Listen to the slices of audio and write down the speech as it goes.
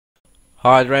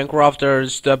Hi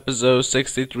Dragonrykr, episode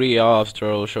 63 of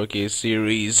Tutorial Showcase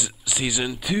Series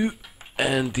Season 2.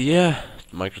 And yeah,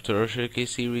 Minecraft Tutorial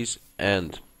Showcase Series.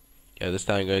 And yeah, this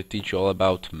time I'm going to teach you all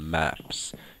about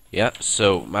maps. Yeah,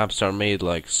 so maps are made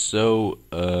like so.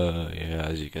 Yeah,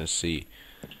 as you can see,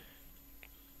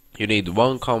 you need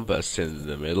one compass in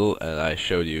the middle, and I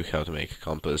showed you how to make a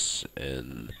compass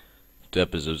in 2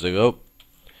 episodes ago.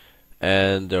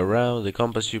 And around the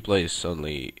compass you place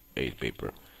only 8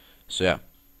 paper. So yeah.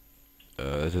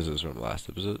 This is from last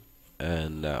episode,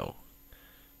 and now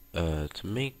to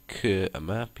make a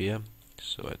map, yeah.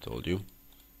 So I told you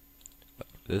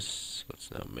like this.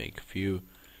 Let's now make a few.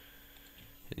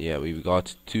 And yeah, we've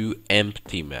got 2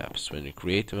 empty maps. When you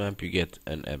create a map, you get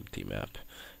an empty map,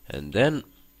 and then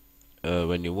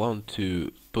when you want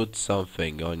to put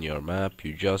something on your map,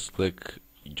 you just click.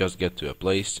 You just get to a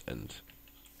place and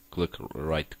click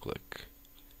right click,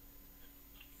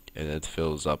 and it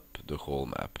fills up the whole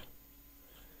map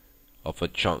of a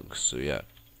chunk. So yeah,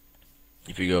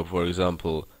 if you go for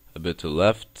example a bit to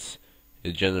left,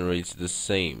 it generates the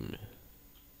same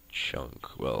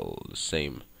chunk, well, the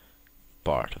same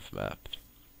part of map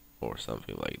or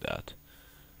something like that.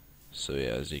 So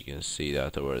yeah, as you can see,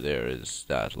 that over there is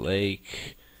that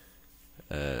lake,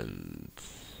 and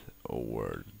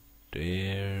over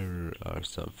there are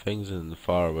some things, and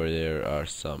far over there are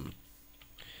some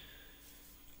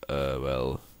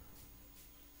well,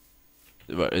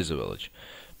 there is a village.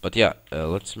 But yeah,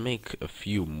 let's make a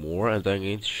few more, and I'm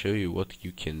going to show you what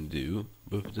you can do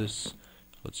with this.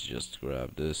 Let's just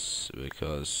grab this,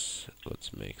 because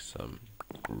let's make some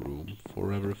room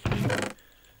for everything.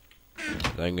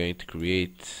 And I'm going to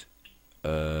create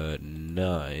 9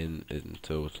 in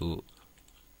total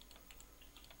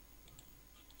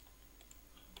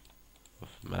of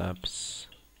maps.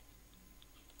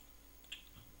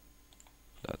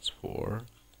 That's 4.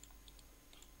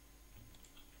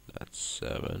 That's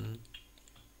 7,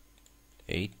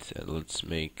 8, and let's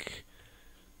make,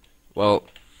 well,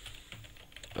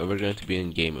 we're going to be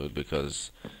in game mode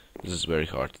because this is very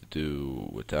hard to do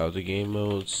without the game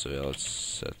mode. So yeah, let's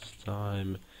set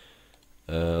time.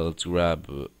 Let's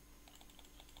grab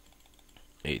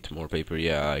 8 more paper.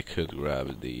 Yeah, I could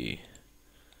grab the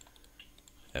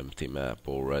empty map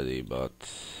already,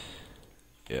 but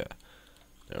yeah,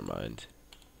 never mind.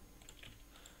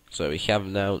 So we have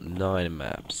now 9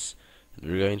 maps. And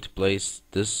we're going to place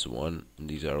this one, and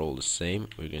these are all the same.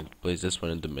 We're going to place this one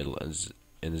in the middle, and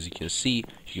as you can see,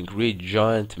 you can create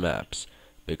giant maps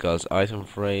because item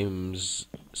frames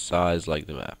size like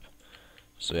the map.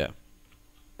 So yeah,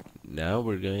 now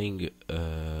we're going.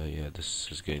 Yeah, this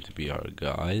is going to be our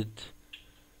guide.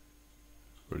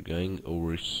 We're going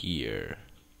over here,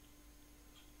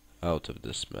 out of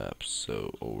this map.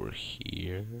 So over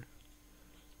here.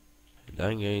 And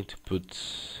I'm going to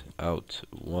put out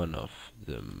one of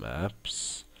the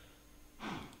maps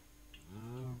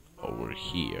over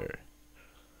here.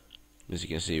 As you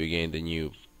can see, we gained a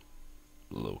new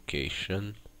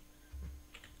location,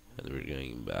 and we're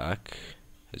going back.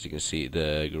 As you can see,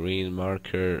 the green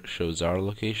marker shows our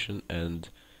location, and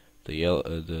the yellow,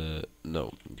 the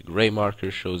gray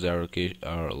marker shows our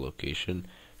location.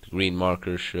 The green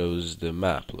marker shows the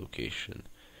map location.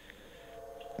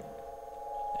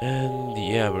 And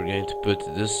yeah, we're going to put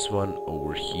this one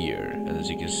over here. And as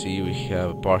you can see, we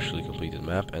have a partially completed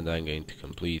map, and I'm going to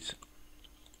complete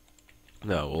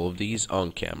now all of these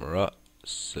on camera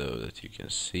so that you can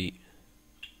see.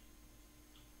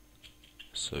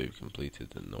 So you completed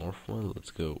the north one.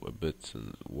 Let's go a bit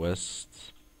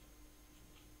west.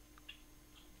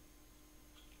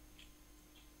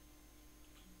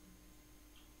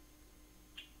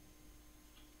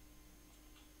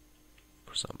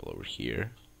 For example, over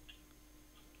here.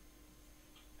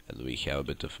 And we have a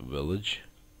bit of a village.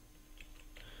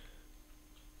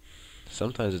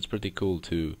 Sometimes it's pretty cool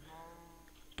to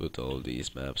put all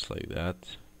these maps like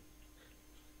that.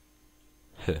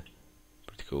 Pretty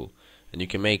cool. And you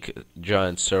can make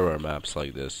giant server maps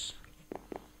like this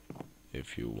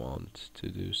if you want to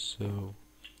do so.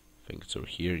 I think it's over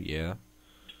here, yeah.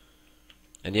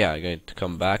 And yeah, I'm going to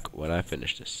come back when I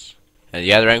finish this. And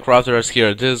yeah, the Dragonrykr, here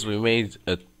it is. We made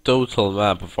a total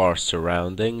map of our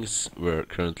surroundings. We're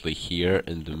currently here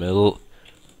in the middle.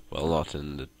 Well, not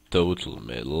in the total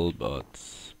middle,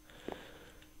 but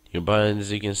nearby.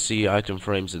 As you can see, item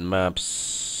frames and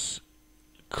maps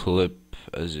clip,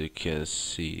 as you can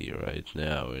see right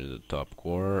now in the top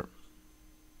corner.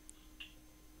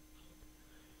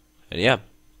 And yeah,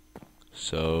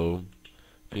 so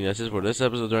I think that's it for this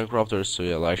episode of Dragonrykr. So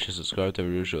yeah, like, share, subscribe to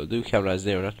every usual do. Have a nice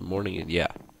day or night, morning, and yeah,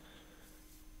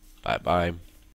 bye bye.